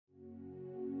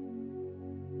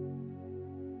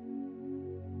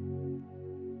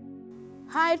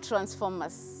Hi,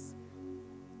 Transformers.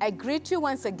 I greet you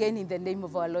once again in the name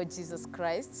of our Lord Jesus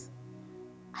Christ.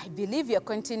 I believe you're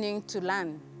continuing to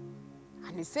learn.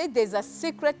 And we said there's a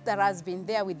secret that has been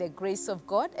there with the grace of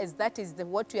God, as that is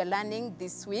what we are learning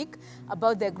this week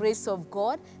about the grace of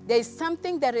God. There is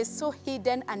something that is so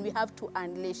hidden and we have to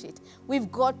unleash it.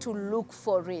 We've got to look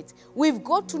for it. We've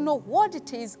got to know what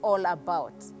it is all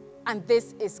about. And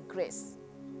this is grace.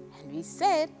 And we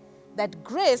said that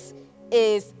grace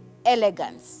is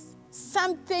elegance,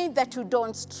 something that you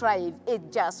don't strive,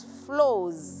 it just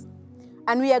flows.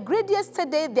 And we agreed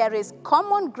yesterday there is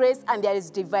common grace and there is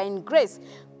divine grace.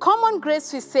 Common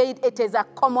grace, we said it is a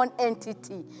common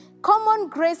entity. Common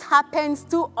grace happens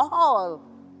to all.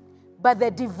 But the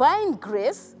divine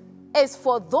grace is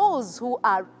for those who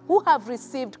have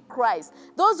received Christ,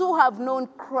 those who have known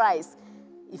Christ.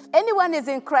 If anyone is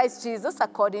in Christ Jesus,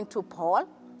 according to Paul,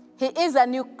 he is a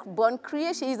newborn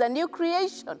creation. He is a new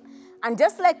creation. And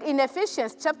just like in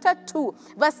Ephesians chapter 2,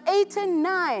 verse 8 and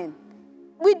 9,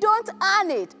 we don't earn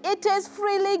it. It is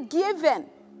freely given.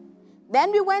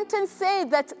 Then we went and said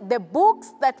that the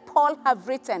books that Paul have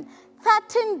written,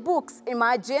 13 books,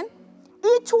 imagine,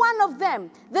 each one of them,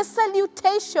 the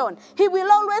salutation, he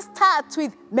will always start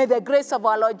with, may the grace of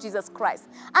our Lord Jesus Christ.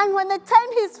 And when the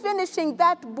time he's finishing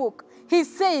that book, he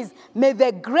says, may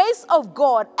the grace of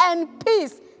God and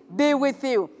peace be with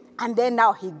you. And then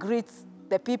now he greets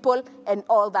the people and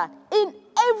all that. In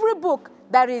every book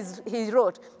that he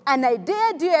wrote. And I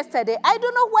dared you yesterday, I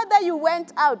don't know whether you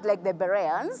went out like the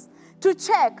Bereans to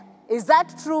check, is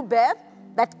that true, Beth?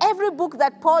 That every book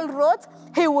that Paul wrote,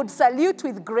 he would salute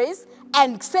with grace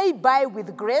and say bye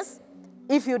with grace?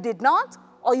 If you did not,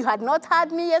 or you had not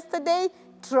heard me yesterday,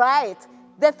 try it.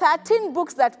 The 13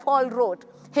 books that Paul wrote,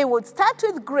 he would start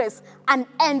with grace and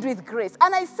end with grace.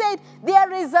 And I said,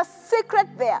 there is a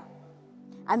secret there.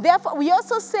 And therefore, we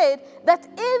also said that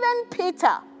even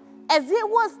Peter, as he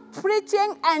was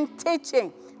preaching and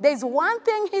teaching, there's one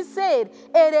thing he said,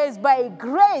 it is by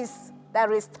grace that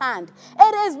we stand.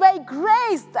 It is by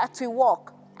grace that we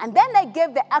walk. And then I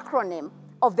gave the acronym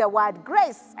of the word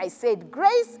grace. I said,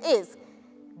 grace is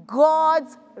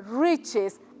God's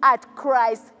riches at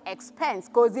Christ's expense,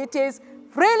 because it is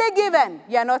freely given.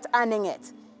 You're not earning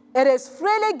it. It is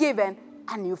freely given,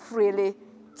 and you freely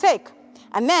take.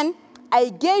 And then I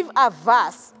gave a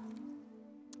verse,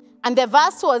 and the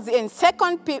verse was in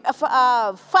 1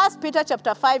 Peter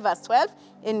chapter 5, verse 12.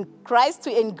 In Christ,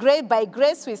 by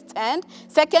grace we stand.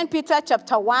 2 Peter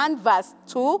chapter 1, verse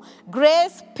 2.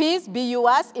 Grace, peace be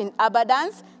yours in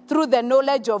abundance through the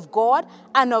knowledge of God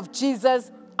and of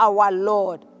Jesus our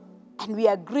Lord. And we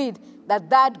agreed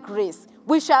that grace,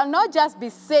 we shall not just be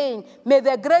saying, may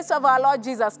the grace of our Lord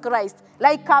Jesus Christ,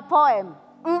 like a poem.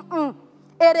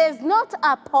 It is not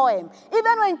a poem.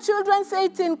 Even when children say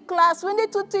it in class, we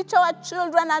need to teach our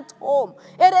children at home.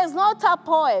 It is not a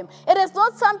poem. It is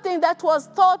not something that was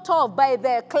thought of by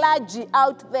the clergy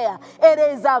out there. It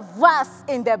is a verse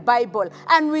in the Bible.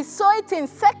 And we saw it in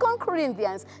 2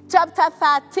 Corinthians chapter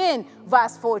 13,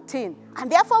 verse 14.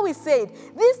 And therefore we said,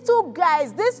 these two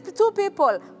guys, these two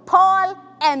people, Paul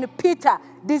and Peter,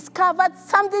 discovered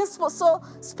something so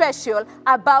special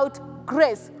about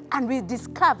grace. And we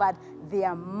discovered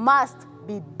there must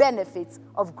be benefits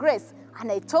of grace.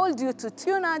 And I told you to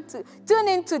tune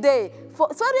in today so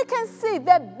you can see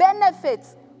the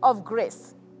benefits of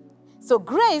grace. So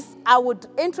grace, I would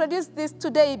introduce this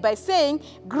today by saying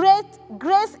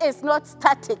grace is not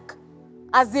static,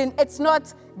 as in it's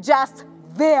not just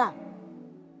there,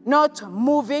 not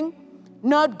moving,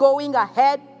 not going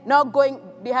ahead, not going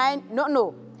behind.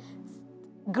 No.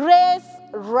 Grace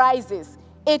rises.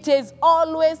 It is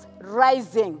always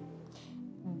rising.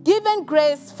 Given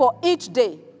grace for each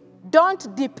day.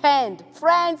 Don't depend.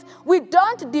 Friends, we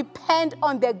don't depend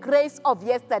on the grace of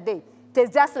yesterday. It is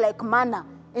just like manna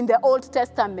in the Old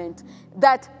Testament,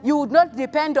 that you would not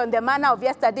depend on the manna of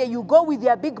yesterday. You go with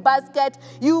your big basket.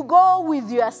 You go with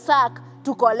your sack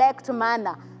to collect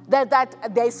manna.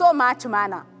 That there is so much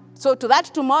manna. So to that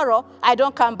tomorrow, I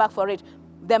don't come back for it.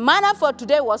 The manna for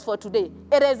today was for today.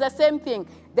 It is the same thing.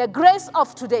 The grace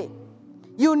of today.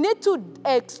 You need to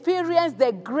experience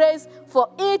the grace for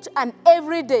each and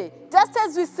every day. Just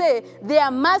as we say, there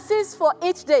are mercies for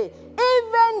each day.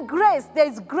 Even grace, there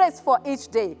is grace for each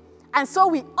day. And so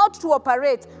we ought to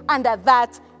operate under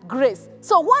that grace.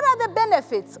 So what are the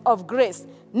benefits of grace?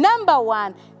 Number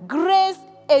one, grace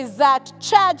is that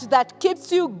charge that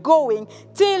keeps you going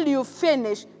till you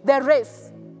finish the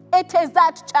race. It is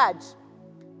that charge,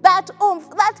 that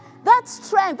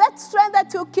strength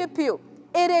that will keep you.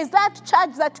 It is that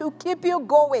charge that will keep you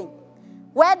going.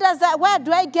 Where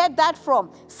do I get that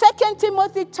from? 2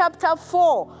 Timothy chapter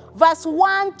 4, verse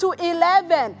 1 to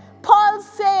 11. Paul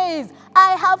says,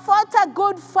 I have fought a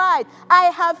good fight. I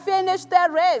have finished the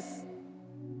race.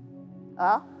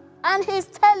 And he's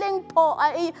telling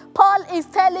Paul is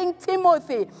telling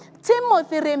Timothy.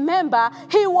 Timothy, remember,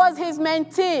 he was his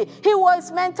mentee. He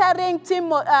was mentoring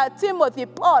Timothy.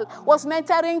 Paul was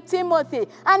mentoring Timothy.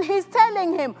 And he's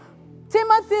telling him,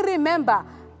 Timothy, remember,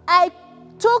 I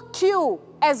took you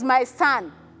as my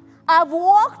son. I've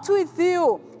walked with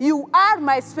you. You are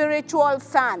my spiritual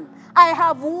son. I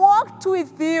have walked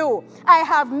with you. I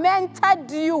have mentored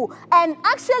you. And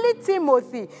actually,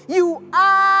 Timothy, you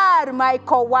are my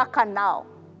co-worker now.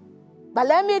 But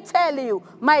let me tell you,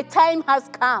 my time has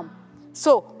come.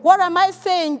 So what am I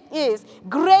saying is,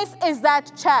 grace is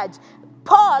that charge.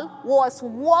 Paul was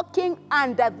walking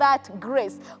under that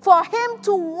grace. For him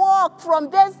to walk from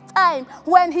this time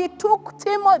when he took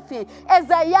Timothy as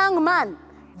a young man,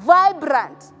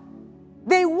 vibrant,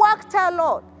 they worked a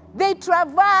lot. They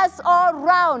traversed all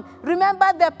around. Remember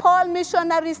the Paul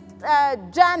missionary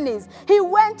journeys. He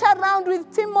went around with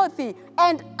Timothy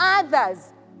and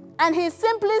others. And he's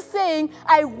simply saying,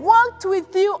 I walked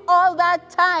with you all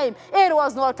that time. It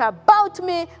was not about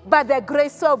me, but the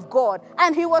grace of God.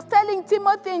 And he was telling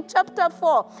Timothy in chapter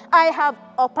 4, I have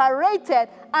operated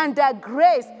under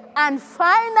grace. And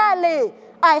finally,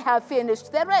 I have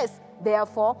finished the race.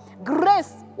 Therefore,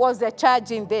 grace was the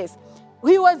charge in this.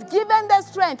 He was given the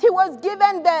strength. He was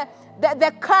given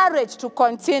the courage to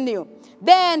continue.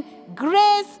 Then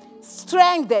grace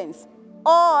strengthens,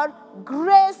 or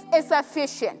grace is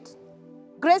sufficient.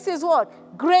 Grace is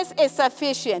what? Grace is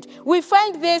sufficient. We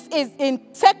find this is in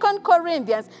 2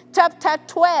 Corinthians chapter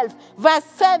 12, verse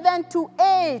 7 to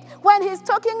 8, when he's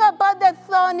talking about the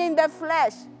thorn in the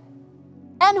flesh.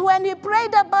 And when he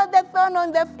prayed about the thorn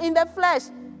in the flesh,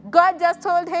 God just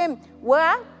told him,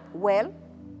 well,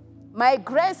 my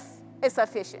grace is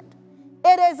sufficient.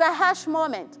 It is a harsh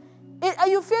moment.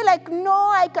 You feel like, no,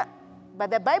 I can't. But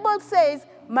the Bible says,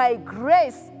 my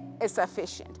grace is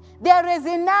sufficient. There is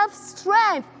enough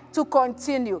strength to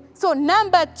continue. So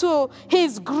number 2,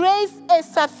 his grace is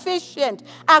sufficient,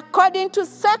 according to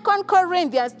 2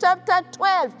 Corinthians chapter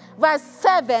 12, verse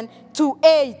 7 to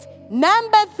 8.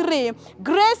 Number 3,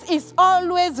 grace is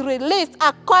always released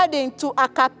according to a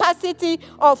capacity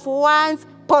of one's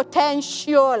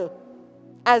potential.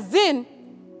 As in,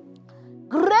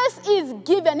 grace is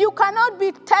given. You cannot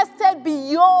be tested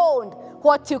beyond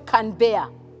what you can bear.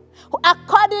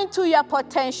 According to your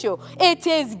potential, it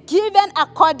is given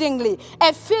accordingly.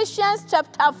 Ephesians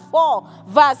chapter 4,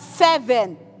 verse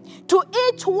 7. To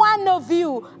each one of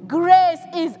you, grace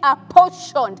is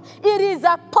apportioned. It is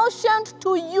apportioned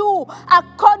to you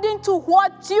according to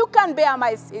what you can bear,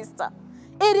 my sister.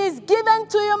 It is given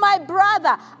to you, my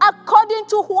brother, according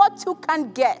to what you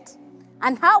can get.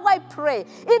 And how I pray,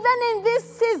 even in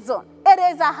this season,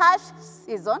 it is a harsh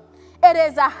season. It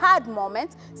is a hard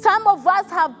moment. Some of us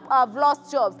have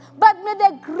lost jobs. But may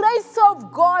the grace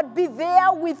of God be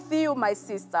there with you, my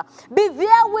sister. Be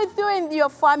there with you in your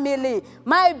family.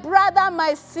 My brother,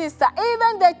 my sister,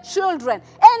 even the children.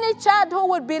 Any child who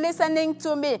would be listening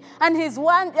to me and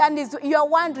you're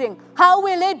wondering, how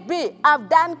will it be? I've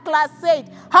done class 8.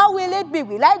 How will it be?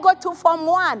 Will I go to Form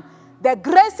 1? The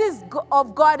grace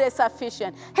of God is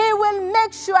sufficient. He will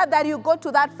make sure that you go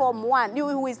to that Form 1, you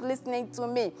who is listening to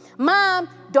me. Mom,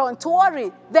 don't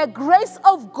worry. The grace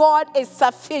of God is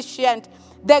sufficient.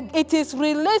 It is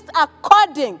released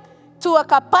according to a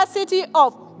capacity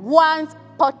of one's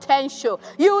potential.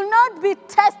 You will not be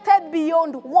tested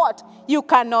beyond what you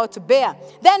cannot bear.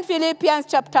 Then Philippians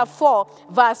chapter 4,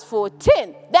 verse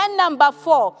 14. Then number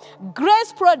 4,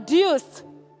 grace produced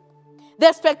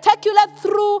the spectacular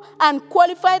through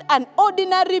unqualified and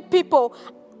ordinary people,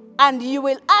 and you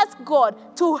will ask God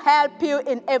to help you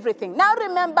in everything. Now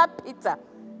remember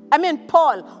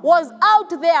Paul was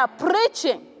out there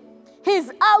preaching.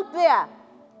 He's out there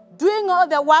doing all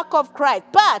the work of Christ.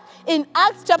 But in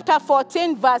Acts chapter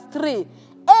 14, verse 3,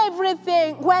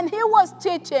 everything, when he was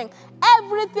teaching,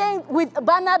 everything with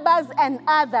Barnabas and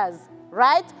others,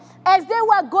 right? As they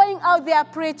were going out there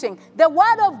preaching, the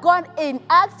word of God in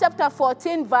Acts chapter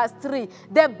 14, verse 3,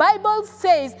 the Bible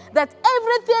says that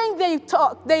everything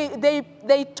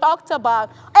they talked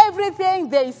about, everything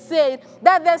they said,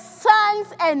 that the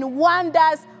signs and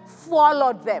wonders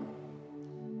followed them.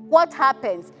 What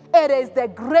happens? It is the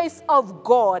grace of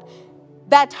God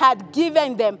that had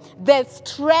given them the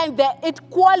strength, that it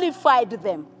qualified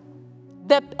them.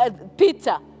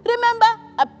 Peter, remember?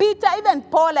 Peter, even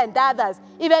Paul and others,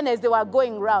 even as they were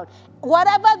going around,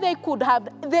 whatever they could have,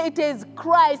 it is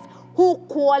Christ who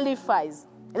qualifies.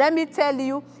 Let me tell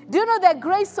you, do you know the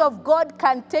grace of God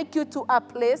can take you to a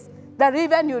place that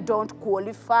even you don't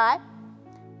qualify?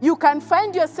 You can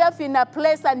find yourself in a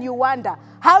place and you wonder,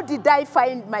 how did I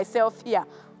find myself here?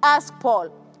 Ask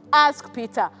Paul, ask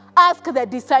Peter, ask the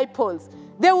disciples.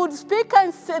 They would speak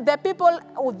and say, the people,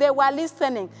 they were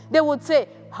listening, they would say,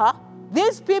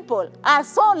 these people are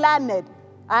so learned.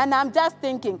 And I'm just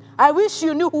thinking, I wish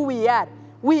you knew who we are.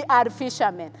 We are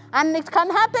fishermen. And it can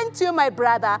happen to you, my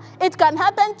brother. It can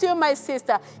happen to you, my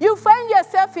sister. You find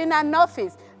yourself in an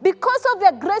office. Because of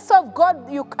the grace of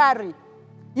God you carry,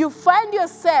 you find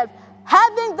yourself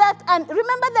having that. And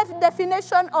remember the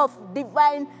definition of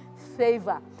divine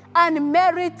favor.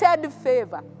 Unmerited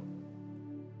favor.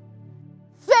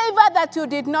 Favor that you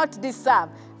did not deserve.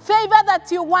 Favor that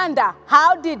you wonder,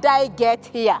 how did I get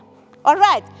here? All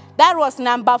right, that was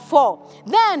number 4.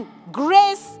 Then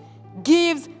grace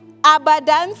gives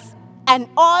abundance and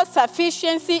all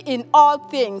sufficiency in all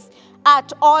things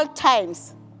at all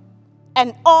times,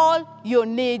 and all your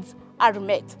needs are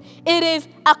met. It is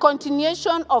a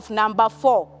continuation of number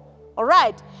 4. All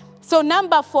right, so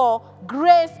number 4,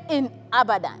 grace in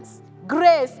abundance.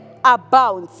 Grace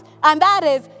abounds. And that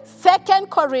is 2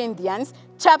 Corinthians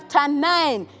chapter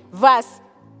 9, verse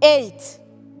 8.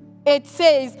 It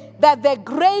says that the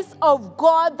grace of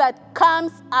God that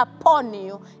comes upon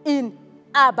you in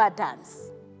abundance.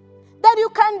 That you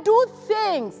can do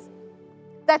things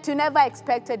that you never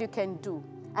expected you can do.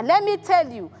 And let me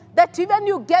tell you that even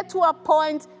you get to a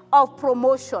point of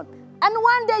promotion, and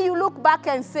one day you look back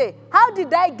and say, how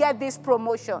did I get this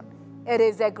promotion? It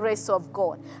is the grace of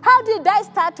God. How did I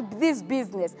start this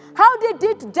business? How did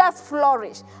it just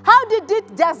flourish? How did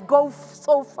it just go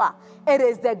so far? It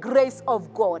is the grace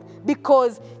of God.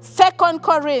 Because 2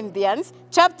 Corinthians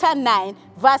chapter 9,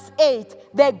 verse 8,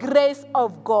 the grace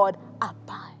of God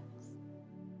abounds.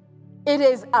 It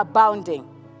is abounding.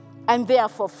 And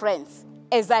therefore, friends,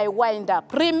 as I wind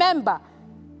up, remember,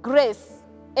 grace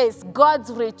is God's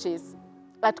riches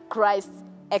at Christ's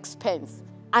expense.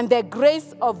 And the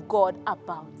grace of God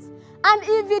abounds. And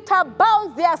if it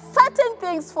abounds, there are certain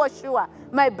things for sure,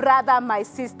 my brother, my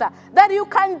sister, that you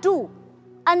can do.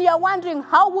 And you're wondering,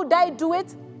 how would I do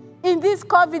it in this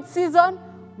COVID season?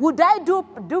 Would I do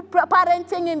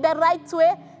parenting in the right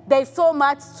way? There's so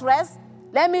much stress.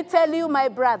 Let me tell you, my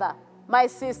brother, my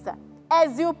sister,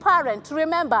 as you parent,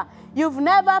 remember, you've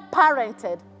never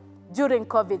parented during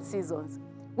COVID seasons.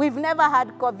 We've never had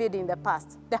COVID in the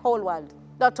past, the whole world.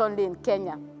 Not only in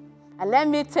Kenya. And let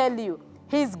me tell you,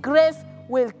 His grace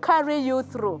will carry you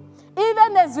through.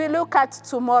 Even as we look at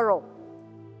tomorrow.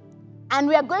 And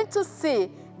we are going to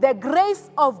see the grace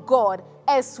of God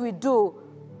as we do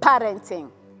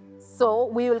parenting. So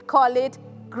we will call it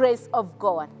grace of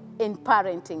God in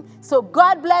parenting. So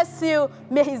God bless you.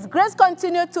 May His grace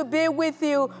continue to be with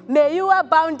you. May you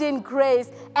abound in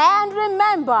grace. And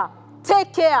remember,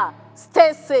 take care.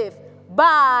 Stay safe.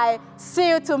 Bye. See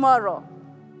you tomorrow.